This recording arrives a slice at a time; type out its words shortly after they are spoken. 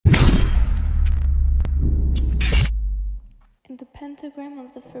pentagram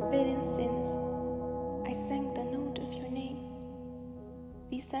of the forbidden sins, I sang the note of your name.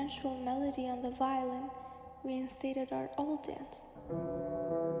 The sensual melody on the violin reinstated our old dance.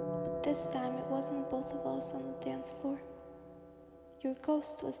 But this time it wasn't both of us on the dance floor. Your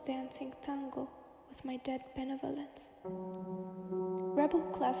ghost was dancing tango with my dead benevolence. Rebel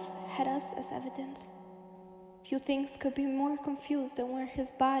Clef had us as evidence. Few things could be more confused than where his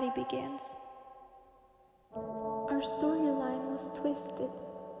body begins. Our storyline was twisted,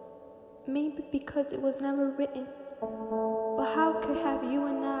 maybe because it was never written. But how could have you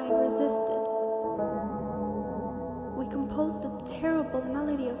and I resisted? We composed a terrible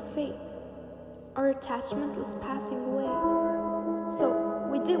melody of fate. Our attachment was passing away. So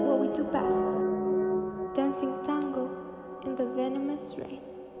we did what we do best, dancing tango in the venomous rain.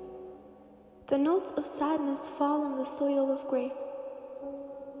 The notes of sadness fall on the soil of grave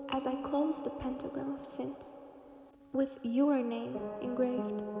as I close the pentagram of sins with your name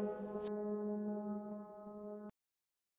engraved.